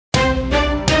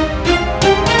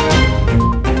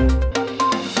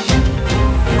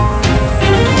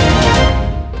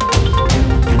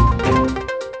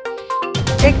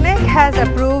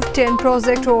10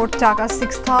 project worth Taka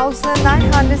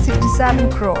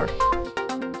 6,967 crore.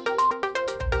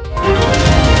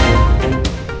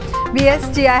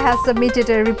 BSTI has submitted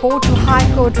a report to High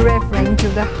Court referring to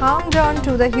the harm done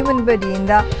to the human body in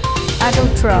the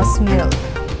adulterous milk.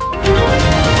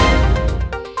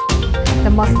 The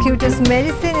mosquito's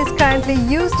medicine is currently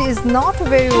used is not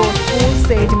very worthwhile,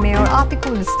 said Mayor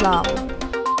Atikul Islam.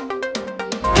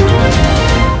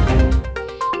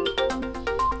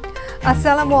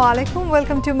 Assalamu alaikum.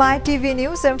 Welcome to MyTV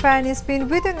News. I'm Farhan Ispin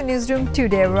with you in the newsroom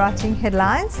today. We're watching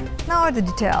headlines. Now are the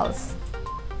details.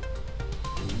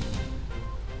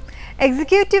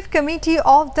 Executive Committee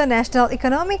of the National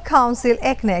Economic Council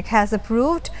 (ECNEC) has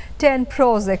approved 10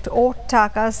 projects worth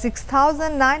Taka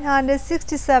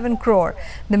 6,967 crore.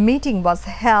 The meeting was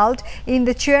held in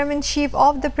the chairmanship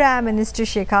of the Prime Minister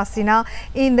Sheikh Hasina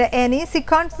in the NEC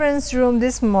conference room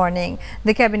this morning.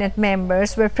 The cabinet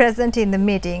members were present in the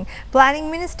meeting.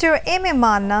 Planning Minister M.A.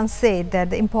 Mannan said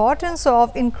that the importance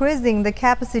of increasing the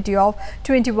capacity of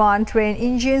 21 train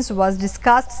engines was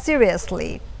discussed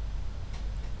seriously.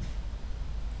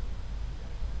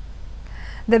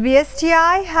 The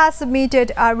BSTI has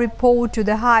submitted a report to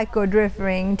the High Court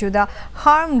referring to the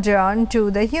harm done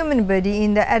to the human body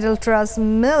in the adulterous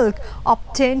milk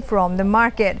obtained from the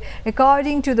market.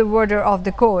 According to the order of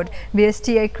the court,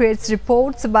 BSTI creates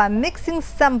reports by mixing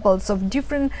samples of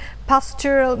different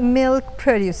pastoral milk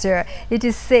producer. It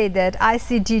is said that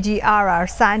ICDDRR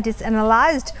scientists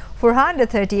analyzed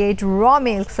 438 raw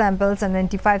milk samples and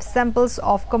 95 samples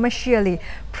of commercially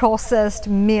processed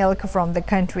milk from the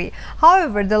country.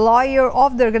 However, the lawyer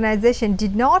of the organization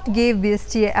did not give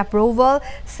BSTA approval,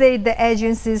 said the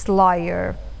agency's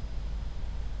lawyer.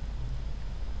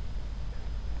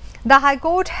 The High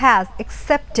Court has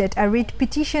accepted a writ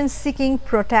petition seeking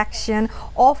protection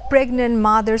of pregnant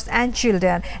mothers and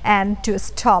children and to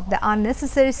stop the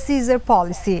unnecessary seizure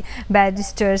policy.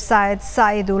 Barrister Syed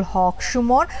Saidul Haq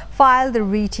Shumon filed the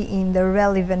writ in the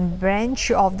relevant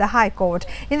branch of the High Court.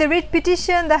 In the writ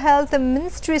petition, the Health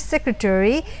Ministry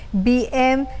Secretary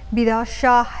B.M.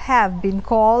 Bidasha have been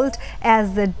called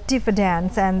as the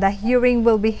defendants, and the hearing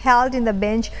will be held in the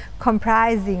bench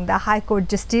comprising the High Court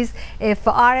Justice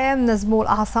F.R.M. Nazmul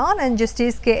Ahsan and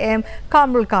Justice K.M.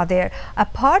 Kamrul Kader.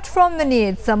 Apart from the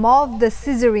need, some of the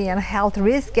cesarean health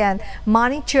risk and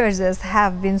money charges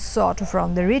have been sought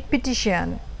from the writ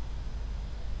petition.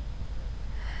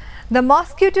 The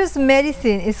mosquito's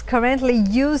medicine is currently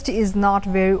used is not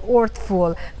very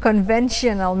worthwhile.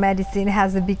 Conventional medicine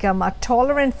has become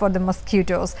tolerant for the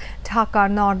mosquitoes, Dhaka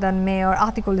Northern Mayor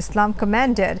Atikul Islam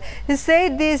commented. He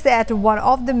said this at one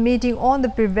of the meeting on the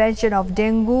prevention of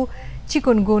dengue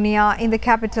chikungunya in the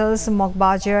capital's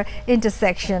Mokbajar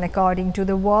intersection. According to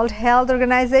the World Health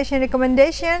Organization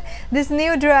recommendation, this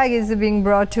new drug is being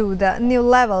brought to the new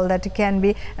level that can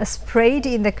be sprayed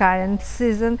in the current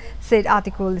season, said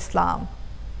Atikul Islam.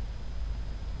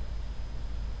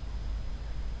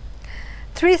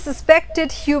 3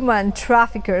 suspected human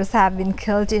traffickers have been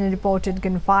killed in a reported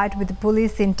gunfight with the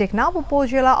police in Teknaf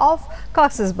Upazila of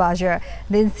Cox's Bazar.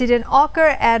 The incident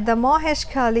occurred at the Mahesh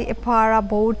Khali Ipara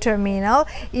boat terminal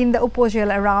in the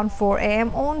Upazila around 4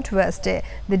 a.m. on Tuesday.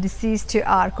 The deceased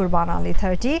are Kurban Ali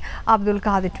 30, Abdul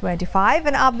Qadir 25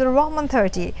 and Abdul Rahman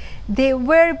 30. They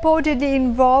were reportedly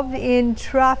involved in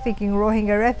trafficking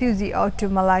Rohingya refugees out to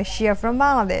Malaysia from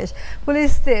Bangladesh.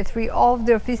 Police say 3 of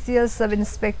the officials,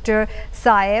 Sub-Inspector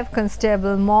Saif,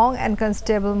 Constable Mong and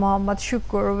Constable Muhammad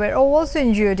Shukur, were also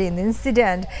injured in the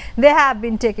incident. They have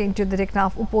been taken to the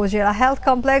Teknaf Upazila Health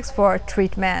Complex for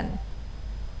treatment.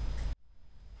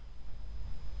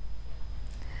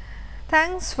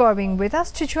 Thanks for being with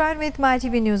us. To join with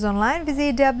MyTV News Online,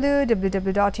 visit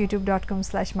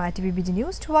www.youtube.com/mytvbd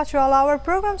news. To watch all our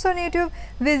programs on YouTube,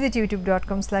 visit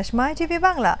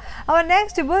youtube.com/mytvbangla. Our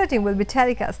next bulletin will be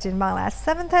telecast in Bangla at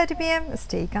 7:30 p.m.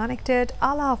 Stay connected.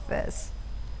 Allah Hafiz.